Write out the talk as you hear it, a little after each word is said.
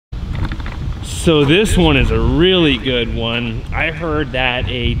So this one is a really good one. I heard that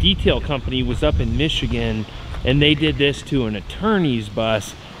a detail company was up in Michigan and they did this to an attorney's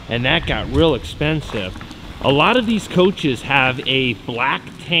bus, and that got real expensive. A lot of these coaches have a black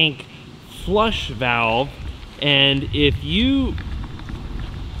tank flush valve, and if you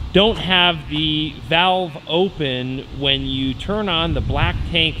don't have the valve open when you turn on the black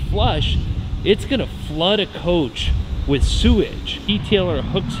tank flush, it's gonna flood a coach with sewage. Detailer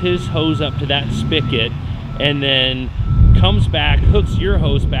hooks his hose up to that spigot and then comes back, hooks your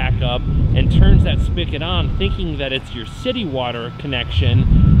hose back up and turns that spigot on thinking that it's your city water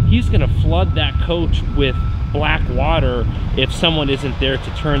connection. He's gonna flood that coach with black water if someone isn't there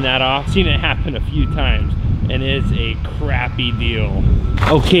to turn that off. I've seen it happen a few times and it's a crappy deal.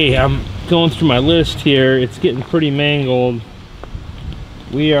 Okay, I'm going through my list here. It's getting pretty mangled.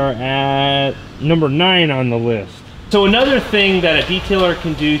 We are at number 9 on the list. So another thing that a detailer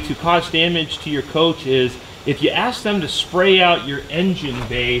can do to cause damage to your coach is if you ask them to spray out your engine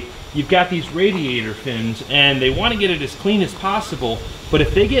bay, you've got these radiator fins and they want to get it as clean as possible, but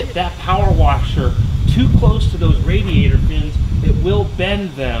if they get that power washer too close to those radiator fins, it will bend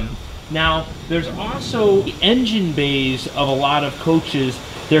them. Now, there's also the engine bays of a lot of coaches.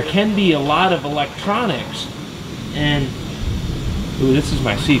 There can be a lot of electronics, and ooh, this is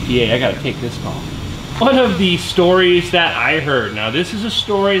my CPA, I gotta take this call. One of the stories that I heard, now this is a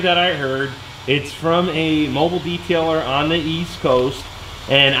story that I heard, it's from a mobile detailer on the East Coast,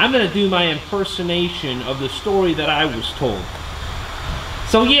 and I'm gonna do my impersonation of the story that I was told.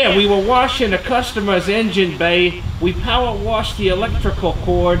 So yeah, we were washing a customer's engine bay, we power washed the electrical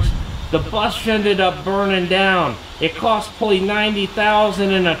cords, the bus ended up burning down. It cost probably $90,000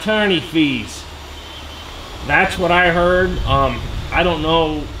 in attorney fees. That's what I heard. I don't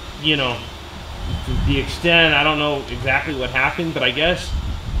know, you know, the extent, I don't know exactly what happened, but I guess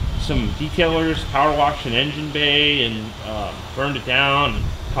some detailers power washed an engine bay and burned it down and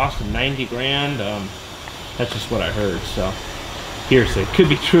cost them 90 grand. That's just what I heard, so hearsay. Could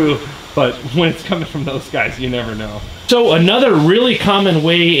be true, but when it's coming from those guys, you never know. So another really common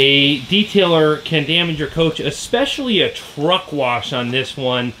way a detailer can damage your coach, especially a truck wash on this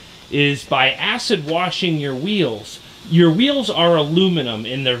one, is by acid washing your wheels. Your wheels are aluminum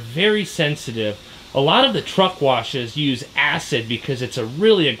and they're very sensitive. A lot of the truck washes use acid because it's a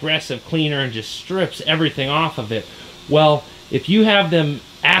really aggressive cleaner and just strips everything off of it. Well, if you have them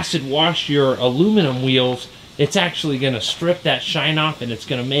acid wash your aluminum wheels, it's actually going to strip that shine off and it's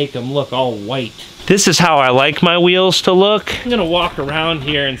going to make them look all white. This is how I like my wheels to look. I'm going to walk around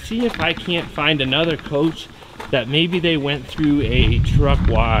here and see if I can't find another coach that maybe they went through a truck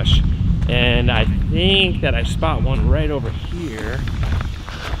wash. And I think that I spot one right over here.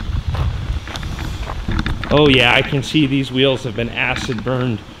 Oh yeah, I can see these wheels have been acid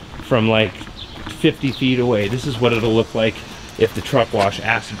burned from like 50 feet away. This is what it'll look like if the truck wash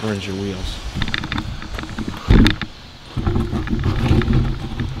acid burns your wheels.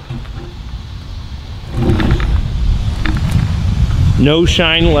 No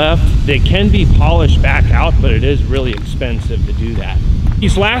shine left. They can be polished back out, but it is really expensive to do that.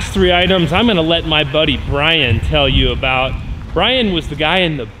 These last 3 items I'm gonna let my buddy Brian tell you about. Brian was the guy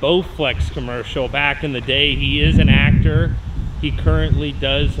in the Bowflex commercial back in the day. He is an actor. He currently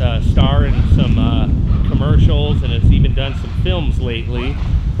does star in some commercials and has even done some films lately.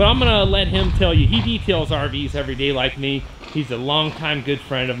 But I'm gonna let him tell you. He details RVs every day like me. He's a longtime good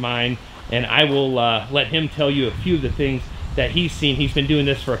friend of mine, and I will let him tell you a few of the things that he's seen. He's been doing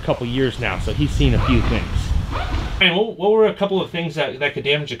this for a couple years now, so he's seen a few things. And what were a couple of things that could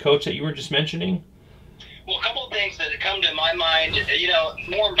damage a coach that you were just mentioning? Well, a couple of things that come to my mind, you know,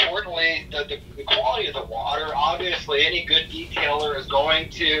 more importantly, the quality of the water. Obviously, any good detailer is going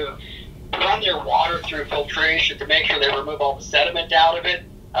to run their water through filtration to make sure they remove all the sediment out of it.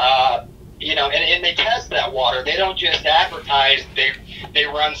 You know, and they test that water. They don't just advertise they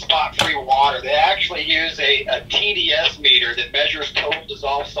run spot-free water. They actually use a TDS meter that measures total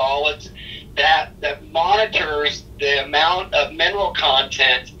dissolved solids, that monitors the amount of mineral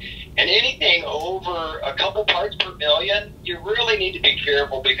content. And anything over a couple parts per million, you really need to be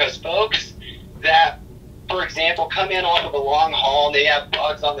careful, because folks that, for example, come in off of a long haul and they have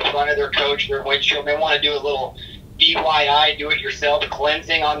bugs on the front of their coach, their windshield, they want to do a little DIY, do-it-yourself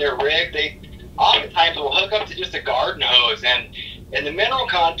cleansing on their rig, they oftentimes will hook up to just a garden hose. And the mineral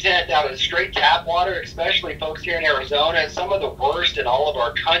content out of straight tap water, especially folks here in Arizona, is some of the worst in all of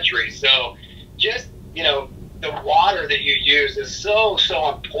our country. So just, you know, the water that you use is so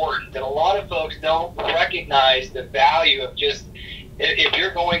important that a lot of folks don't recognize the value of just, if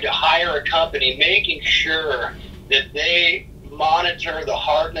you're going to hire a company, making sure that they monitor the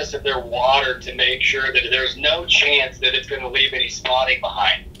hardness of their water to make sure that there's no chance that it's going to leave any spotting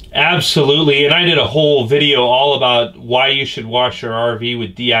behind. Absolutely, and I did a whole video all about why you should wash your RV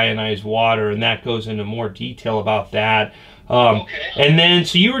with deionized water, and that goes into more detail about that. Okay. And then,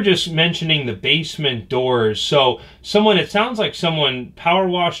 so you were just mentioning the basement doors. So it sounds like someone power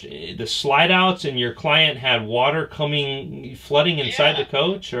washed the slide outs and your client had water flooding inside the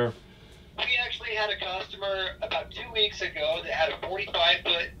coach, or? We actually had a customer about 2 weeks ago that had a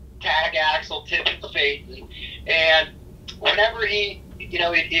 45-foot tag axle tipped Phaeton, and whenever he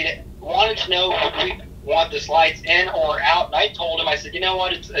wanted to know if we want the slides in or out, and I told him, I said, you know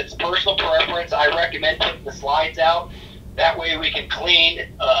what, it's personal preference. I recommend taking the slides out. That way we can clean,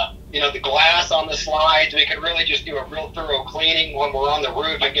 the glass on the slides. We can really just do a real thorough cleaning when we're on the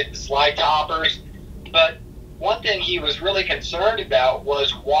roof and get the slide toppers. But one thing he was really concerned about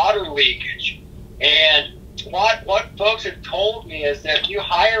was water leakage. And what folks have told me is that if you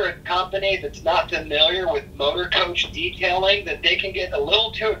hire a company that's not familiar with motor coach detailing, that they can get a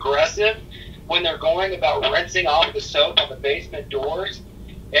little too aggressive when they're going about rinsing off the soap on the basement doors.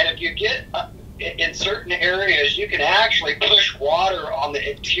 And if you get in certain areas, you can actually push water on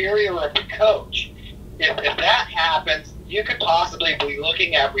the interior of the coach. If that happens, you could possibly be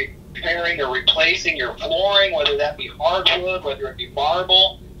looking at repairing or replacing your flooring, whether that be hardwood, whether it be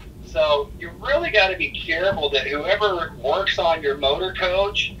marble. So you really got to be careful that whoever works on your motor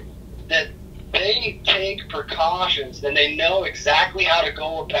coach, that they take precautions and they know exactly how to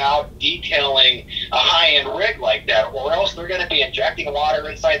go about detailing a high-end rig like that, or else they're going to be injecting water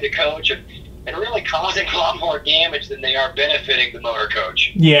inside the coach and really causing a lot more damage than they are benefiting the motor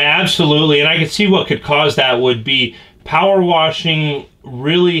coach. Yeah, absolutely. And I can see what could cause that would be power washing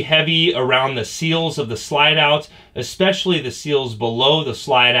really heavy around the seals of the slide outs, especially the seals below the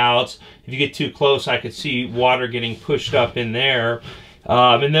slide outs. If you get too close, I could see water getting pushed up in there.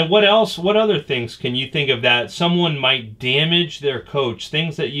 And then what else? What other things can you think of that someone might damage their coach?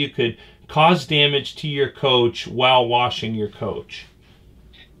 Things that you could cause damage to your coach while washing your coach?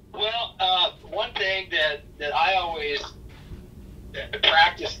 Well, one thing that I always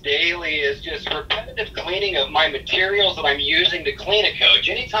practice daily is just repetitive cleaning of my materials that I'm using to clean a coach.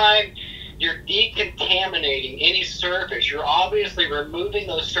 Anytime you're decontaminating any surface, you're obviously removing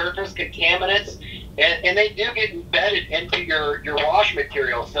those surface contaminants, and they do get embedded into your wash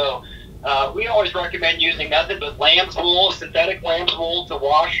material. So we always recommend using nothing but lamb's wool, synthetic lamb's wool, to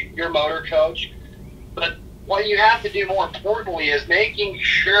wash your motor coach. But what you have to do more importantly is making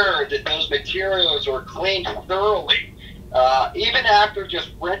sure that those materials are cleaned thoroughly. Even after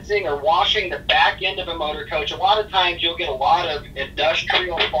just rinsing or washing the back end of a motor coach, a lot of times you'll get a lot of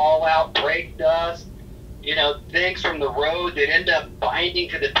industrial fallout, brake dust, things from the road that end up binding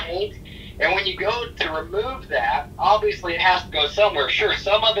to the paint. And when you go to remove that, obviously it has to go somewhere. Sure,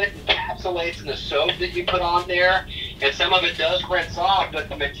 some of it encapsulates in the soap that you put on there, and some of it does rinse off, but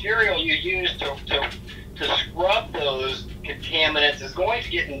the material you use to scrub those contaminants is going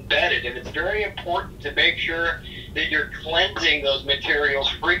to get embedded, and it's very important to make sure that you're cleansing those materials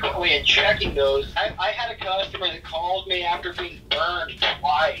frequently and checking those. I had a customer that called me after being burned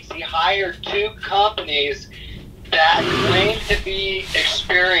twice. He hired 2 companies that claimed to be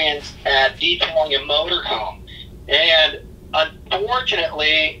experienced at detailing a motorhome, and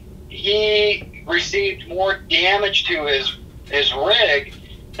unfortunately he received more damage to his rig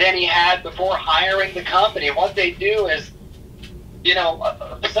than he had before hiring the company. And what they do is,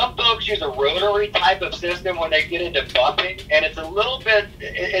 some folks use a rotary type of system when they get into bumping, and it's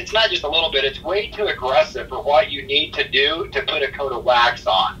it's not just a little bit, it's way too aggressive for what you need to do to put a coat of wax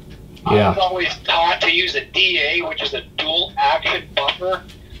on. Yeah. I was always taught to use a DA, which is a dual action bumper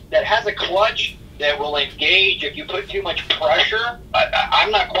that has a clutch that will engage if you put too much pressure.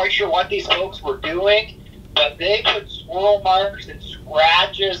 I'm not quite sure what these folks were doing, but they put swirl marks and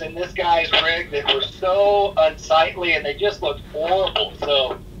scratches in this guy's rig that were so unsightly, and they just looked horrible.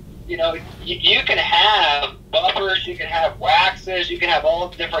 So, you can have bumpers, you can have waxes, you can have all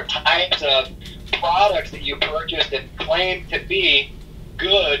different types of products that you purchase that claim to be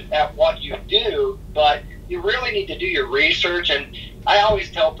good at what you do, but you really need to do your research. And I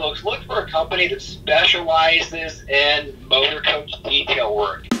always tell folks, look for a company that specializes in motor coach detail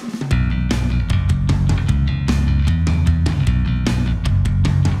work.